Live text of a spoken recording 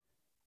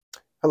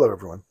Hello,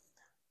 everyone.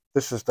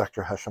 This is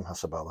Dr. Hashem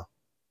Hasabala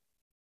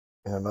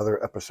in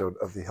another episode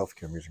of the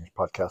Healthcare Musings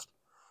podcast.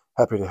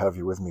 Happy to have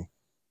you with me.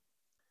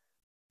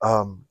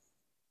 Um,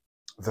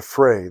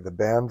 the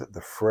band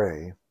The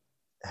Fray,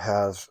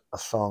 has a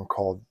song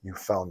called You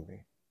Found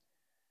Me.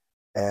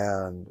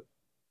 And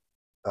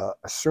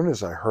as soon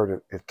as I heard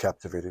it, it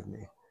captivated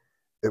me.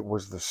 It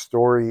was the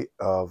story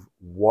of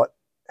what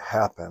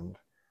happened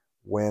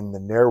when the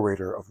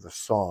narrator of the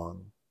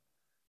song,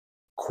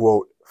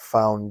 quote,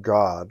 found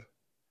God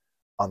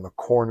on the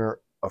corner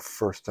of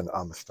First and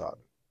Amistad.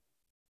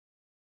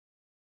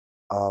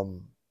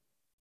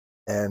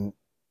 And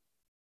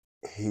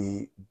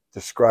he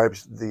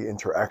describes the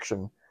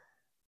interaction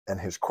and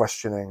his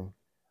questioning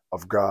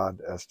of God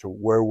as to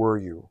where were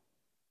you?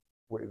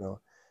 You know,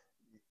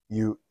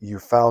 you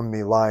found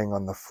me lying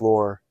on the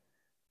floor.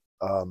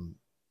 Um,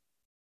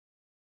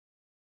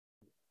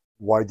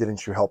 why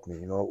didn't you help me?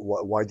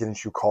 Why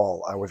didn't you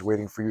call? I was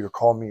waiting for you to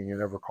call me, and you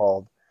never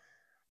called,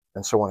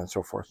 and so on and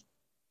so forth.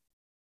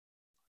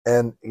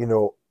 And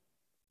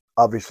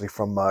obviously,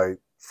 from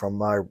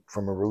a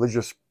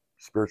religious,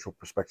 spiritual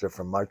perspective,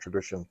 from my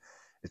tradition,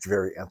 it's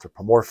very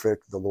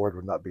anthropomorphic. The Lord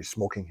would not be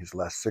smoking his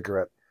last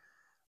cigarette.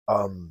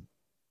 Um,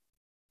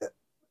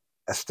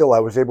 Still, I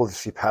was able to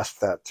see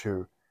past that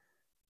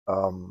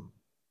um,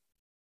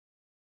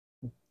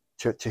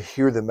 to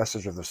hear the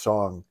message of the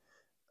song,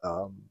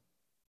 um,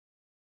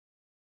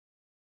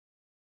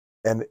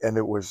 and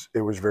it was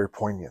very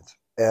poignant.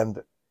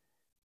 And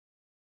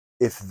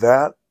if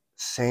that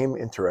same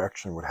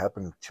interaction would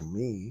happen to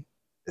me,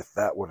 if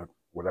that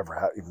would ever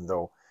happen, even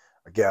though,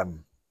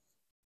 again,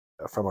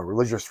 from my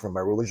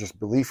religious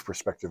belief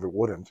perspective, it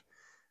wouldn't.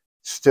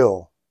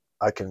 Still,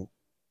 I can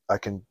I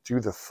can do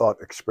the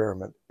thought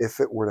experiment. If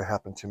it were to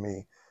happen to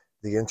me,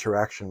 the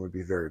interaction would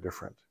be very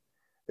different.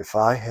 If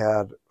I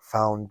had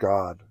found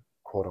God,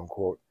 quote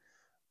unquote,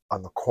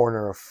 on the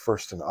corner of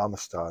First and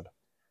Amistad,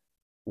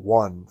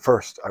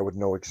 first, I would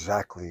know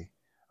exactly,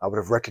 I would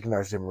have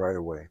recognized him right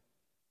away.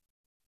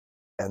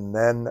 And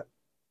then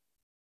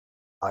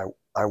I,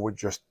 I would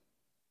just,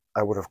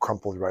 I would have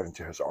crumpled right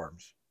into his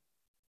arms,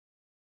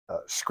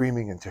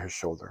 screaming into his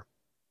shoulder,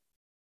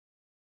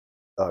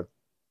 uh,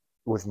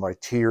 with my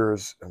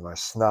tears and my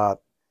snot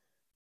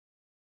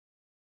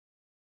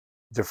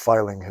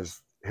defiling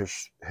his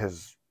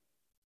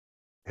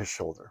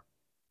shoulder,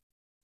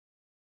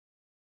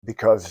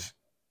 because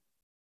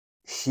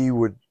he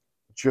would,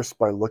 just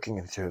by looking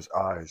into his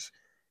eyes,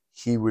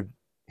 he would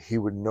he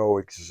would know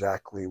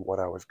exactly what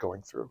I was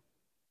going through,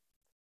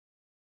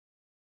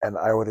 and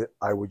I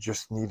would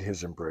just need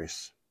his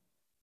embrace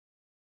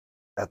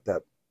at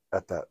that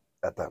at that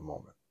at that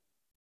moment.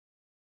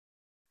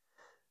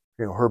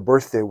 Her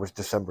birthday was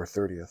December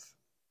 30th,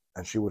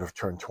 and she would have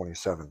turned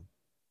 27.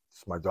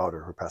 It's my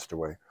daughter who passed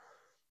away.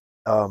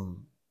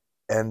 Um,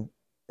 and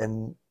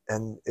and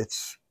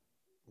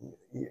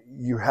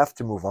you have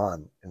to move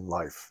on in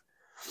life,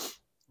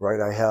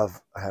 right? I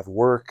have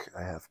work,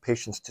 I have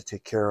patients to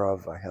take care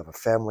of, I have a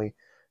family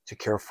to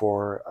care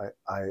for.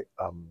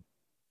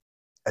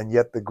 And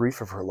yet the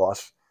grief of her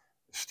loss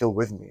is still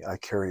with me. I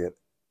carry it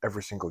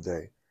every single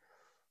day,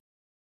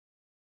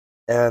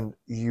 and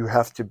you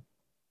have to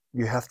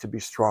be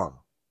strong.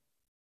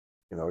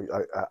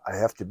 I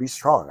have to be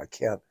strong.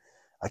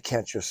 I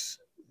can't just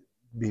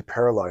be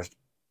paralyzed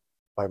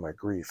by my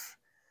grief.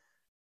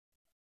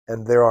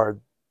 And there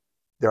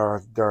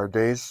are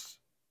days,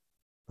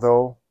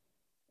 though,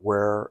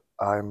 where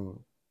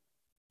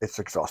it's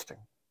exhausting.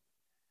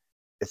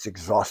 It's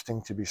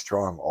exhausting to be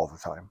strong all the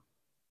time.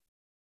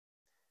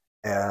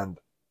 And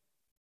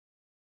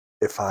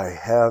if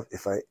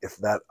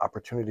that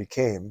opportunity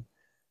came,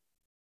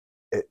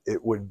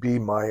 it would be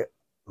my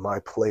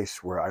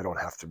place where I don't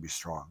have to be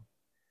strong,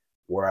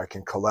 where I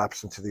can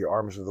collapse into the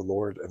arms of the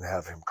Lord and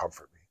have him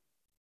comfort me,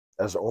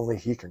 as only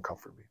he can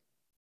comfort me.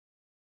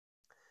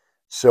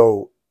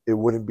 So it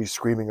wouldn't be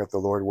screaming at the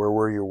Lord, where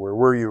were you? Where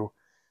were you?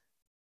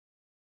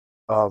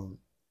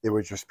 It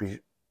would just be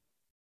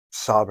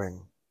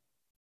sobbing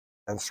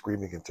and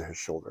screaming into his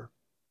shoulder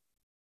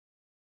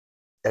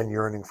and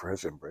yearning for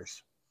his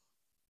embrace.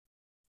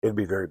 It'd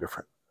be very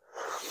different.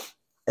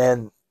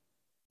 And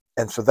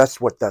so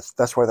that's why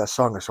that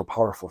song is so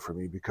powerful for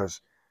me,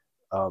 because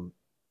um,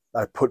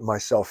 I put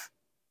myself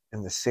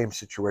in the same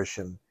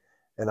situation,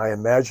 and I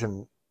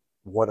imagine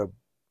what a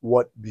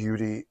what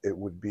beauty it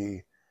would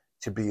be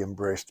to be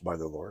embraced by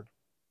the Lord.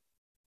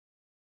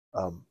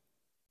 Um,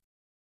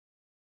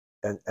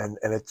 and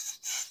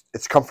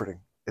it's comforting.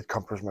 It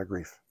comforts my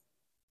grief.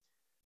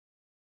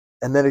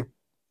 And then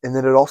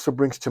it also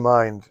brings to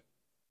mind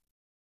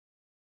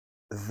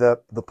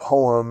that the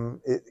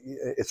poem,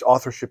 its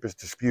authorship is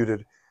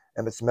disputed,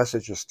 and its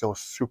message is still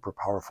super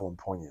powerful and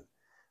poignant.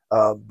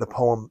 The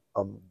poem,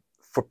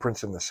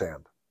 Footprints in the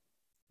Sand,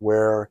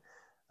 where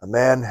a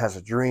man has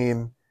a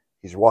dream.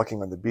 He's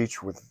walking on the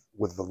beach with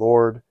the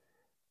Lord,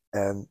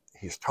 and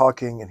he's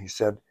talking, and he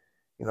said,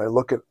 I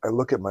look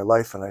at my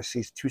life, and I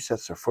see two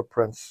sets of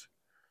footprints,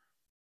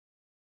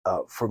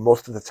 for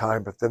most of the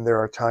time, but then there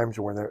are times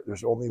when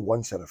there's only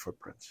one set of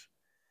footprints.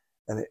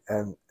 And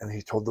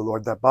he told the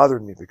Lord that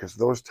bothered me, because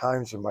those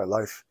times in my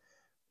life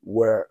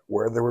where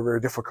they were very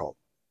difficult,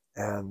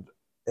 and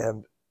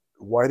and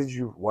why did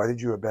you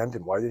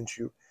abandon? Why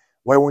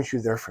weren't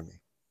you there for me?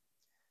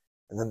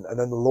 And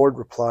then the Lord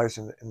replies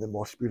in the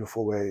most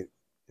beautiful way,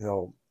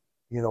 you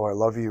know, I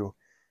love you.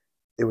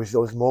 It was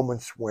those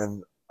moments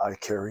when I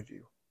carried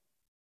you.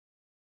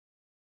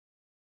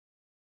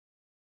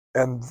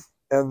 And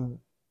and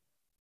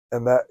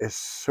and that is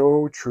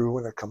so true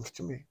when it comes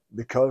to me,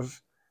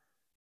 because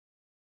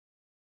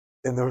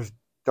in those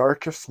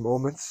darkest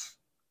moments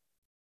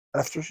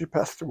after she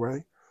passed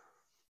away,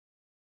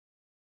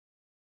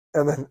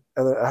 and then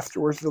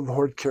afterwards, the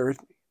Lord carried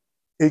me.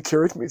 He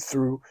carried me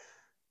through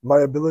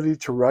my ability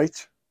to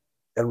write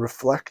and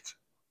reflect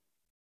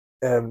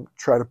and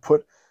try to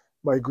put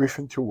my grief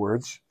into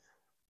words.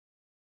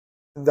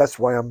 And that's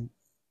why I'm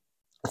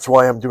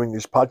doing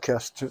these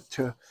podcasts,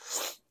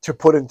 to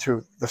put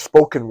into the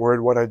spoken word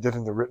what I did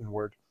in the written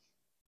word.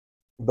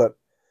 But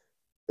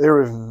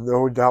there is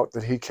no doubt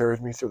that he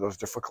carried me through those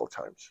difficult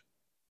times.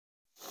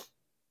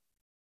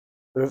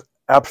 There's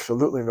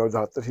absolutely no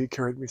doubt that he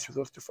carried me through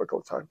those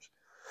difficult times.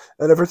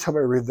 And every time I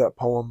read that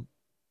poem,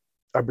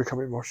 I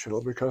become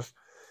emotional, because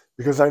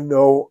I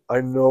know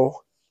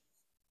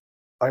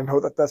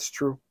that that's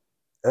true,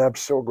 and I'm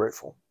so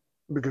grateful,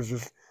 because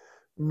there's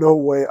no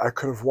way I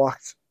could have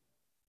walked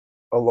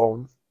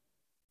alone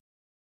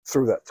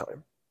through that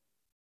time,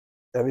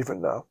 and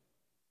even now.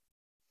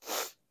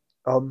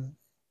 Um,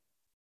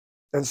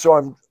 and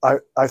so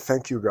I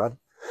thank you, God.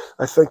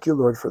 I thank you,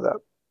 Lord, for that.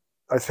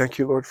 I thank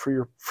you, Lord, for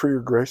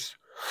your grace,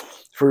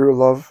 for your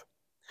love,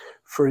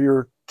 for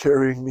your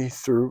carrying me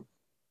through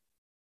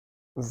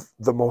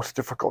the most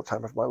difficult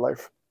time of my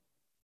life.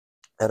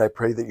 And I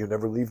pray that you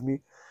never leave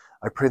me.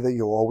 I pray that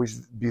you'll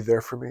always be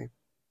there for me.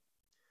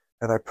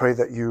 And I pray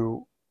that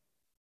you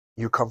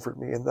comfort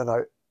me, and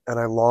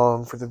I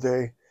long for the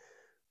day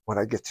when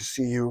I get to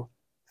see you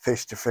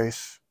face to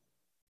face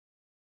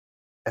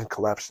and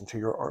collapse into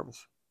your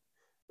arms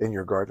in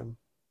your garden.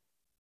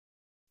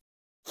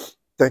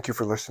 Thank you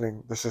for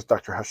listening. This is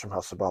Dr. Hashem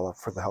Hasabala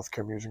for the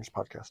Healthcare Musings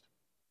podcast.